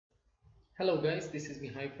Hello guys, this is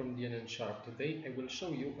Mihai from DNN Sharp. Today I will show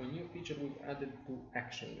you a new feature we've added to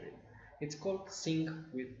Action Grid. It's called Sync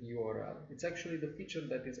with URL. It's actually the feature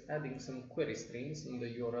that is adding some query strings in the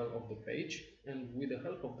URL of the page, and with the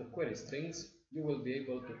help of the query strings you will be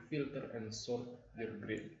able to filter and sort your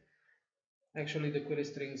grid. Actually, the query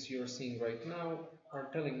strings you're seeing right now are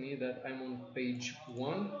telling me that I'm on page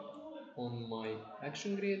 1 on my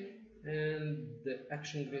Action Grid, and the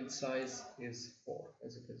Action Grid size is 4.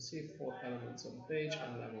 As you can see, 4 elements on page,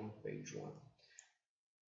 and I'm on page 1.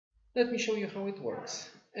 Let me show you how it works.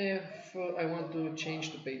 If I want to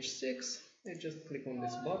change to page 6, I just click on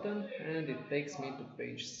this button and it takes me to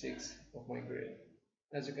page 6 of my grid.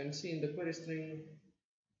 As you can see in the query string,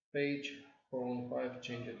 page 415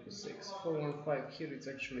 change it to 6. 415 here, it's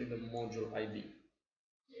actually the module ID.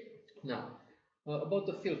 Now, about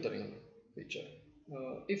the filtering feature.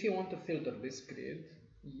 If you want to filter this grid,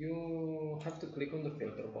 you have to click on the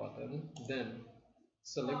filter button, then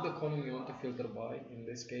select the column you want to filter by, in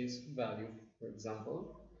this case value for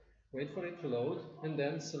example, wait for it to load, and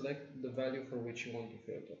then select the value for which you want to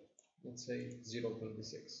filter, let's say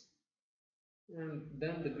 0.26, and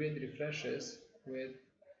then the grid refreshes with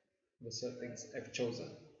the settings I've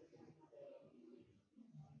chosen.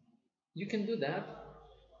 You can do that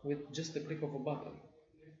with just the click of a button.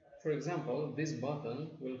 For example, this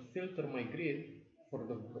button will filter my grid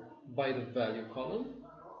by the value column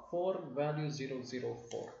for value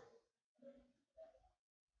 004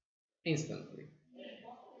 instantly.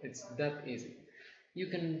 It's that easy.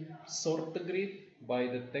 You can sort the grid by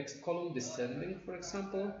the text column descending, for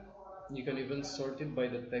example. You can even sort it by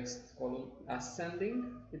the text column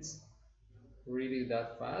ascending. It's really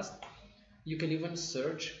that fast. You can even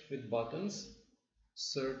search with buttons.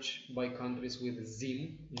 Search by countries with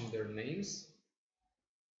ZIM in their names.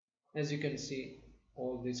 As you can see,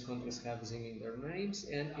 all these countries have ZIM in their names,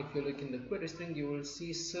 and if you look in the query string, you will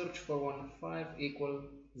see search for 15 equal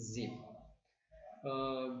ZIM.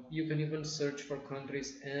 You can even search for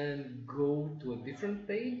countries and go to a different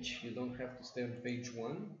page. You don't have to stay on page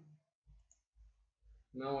 1.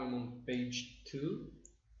 Now I'm on page 2,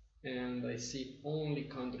 and I see only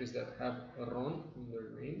countries that have RON in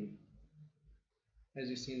their name. As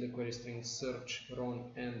you see in the query string, search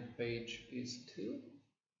RON and page is 2.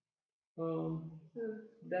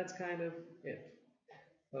 That's kind of it.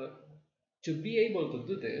 To be able to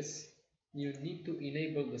do this, you need to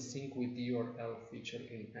enable the sync with URL feature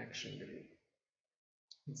in Action Grid.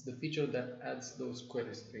 It's the feature that adds those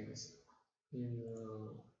query strings in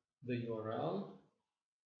the URL,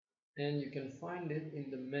 and you can find it in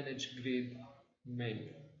the Manage Grid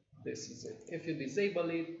menu. This is it. If you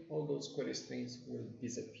disable it, all those query strings will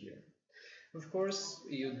disappear. Of course,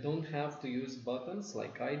 you don't have to use buttons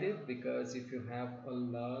like I did, because if you have a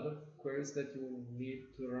lot of queries that you will need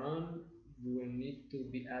to run, you will need to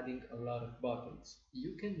be adding a lot of buttons.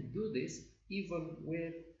 You can do this even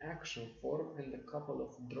with action form and a couple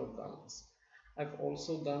of drop downs. I've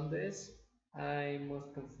also done this. I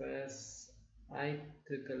must confess, I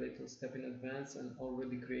took a little step in advance and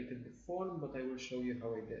already created the form, but I will show you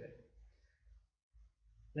how I did it.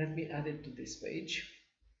 Let me add it to this page.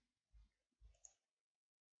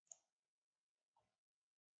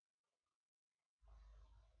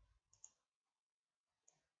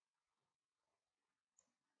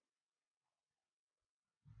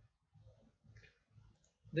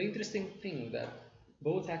 The interesting thing that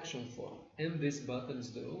both action form and these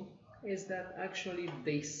buttons do is that actually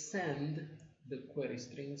they send the query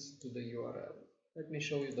strings to the URL. Let me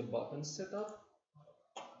show you the button setup.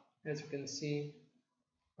 As you can see,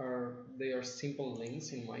 they are simple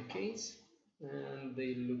links in my case, and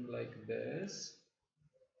they look like this.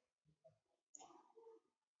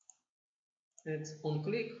 It's on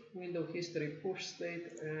click, window history, push state,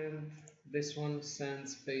 and this one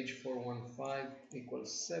sends page 415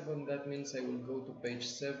 equals 7. That means I will go to page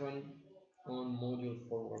 7 on module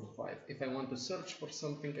 415. If I want to search for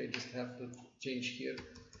something, I just have to change here,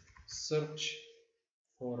 search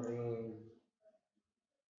for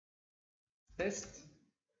test.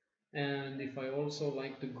 And if I also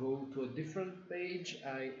like to go to a different page,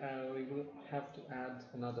 I will have to add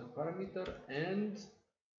another parameter, and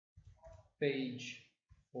page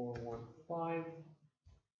 415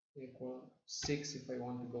 equal 6 if I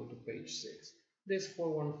want to go to page 6. This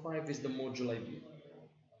 415 is the module ID.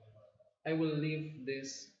 I will leave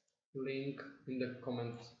this link in the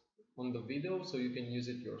comment on the video so you can use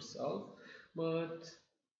it yourself, but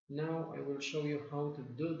now I will show you how to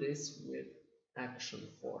do this with action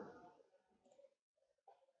form.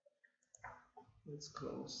 Let's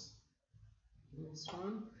close this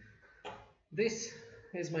one. This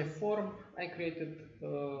is my form. I created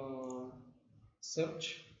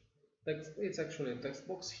search text. It's actually a text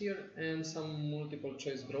box here and some multiple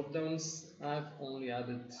choice drop downs. I've only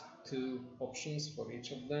added 2 options for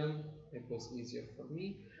each of them. It was easier for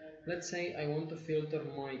me. Let's say I want to filter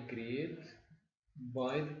my grid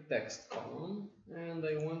by the text column and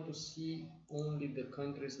I want to see only the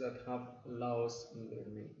countries that have Laos in their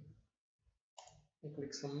name. I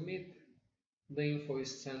click submit, the info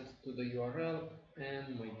is sent to the URL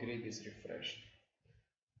and my grid is refreshed.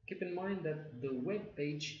 Keep in mind that the web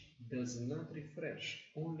page does not refresh,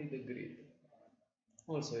 only the grid.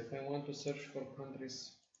 Also, if I want to search for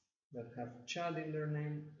countries that have Chad in their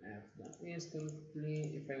name, I have that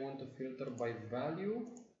instantly. If I want to filter by value,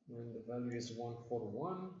 when the value is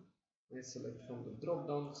 141, I select from the drop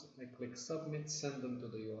downs, I click submit, send them to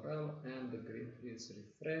the URL, and the grid is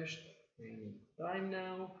refreshed any time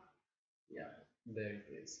now. Yeah, there it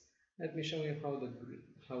is. Let me show you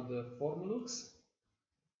how the form looks.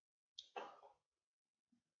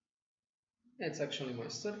 It's actually my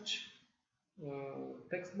search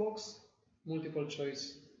text box, multiple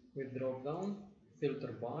choice with drop down,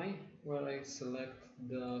 filter by, where I select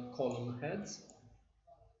the column heads.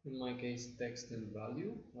 In my case, text and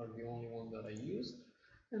value are the only one that I used,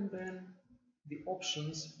 and then the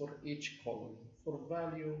options for each column. For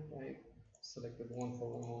value, I selected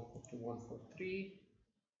 141, 142, 143,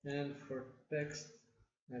 and for text,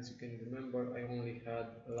 as you can remember, I only had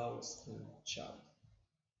Laos and Chad.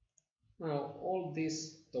 Now all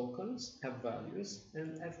these tokens have values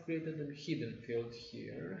and I've created a hidden field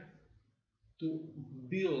here to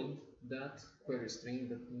build that query string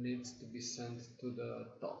that needs to be sent to the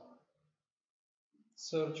top.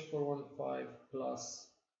 Search 415 plus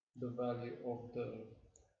the value of the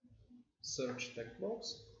search text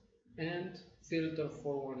box and filter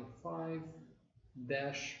 415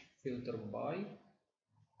 dash filter by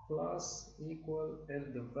plus equal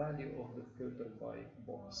and the value of the filter by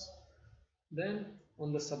box. Then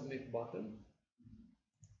on the submit button,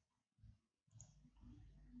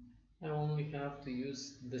 I only have to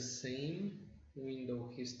use the same window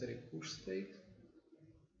history push state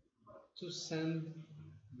to send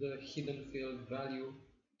the hidden field value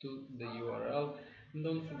to the URL. And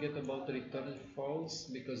don't forget about return false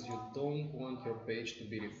because you don't want your page to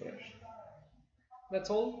be refreshed. That's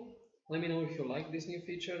all. Let me know if you like this new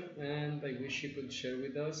feature and I wish you could share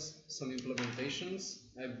with us some implementations.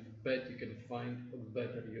 I bet you can find a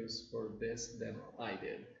better use for this than I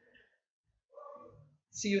did.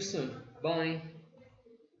 See you soon. Bye.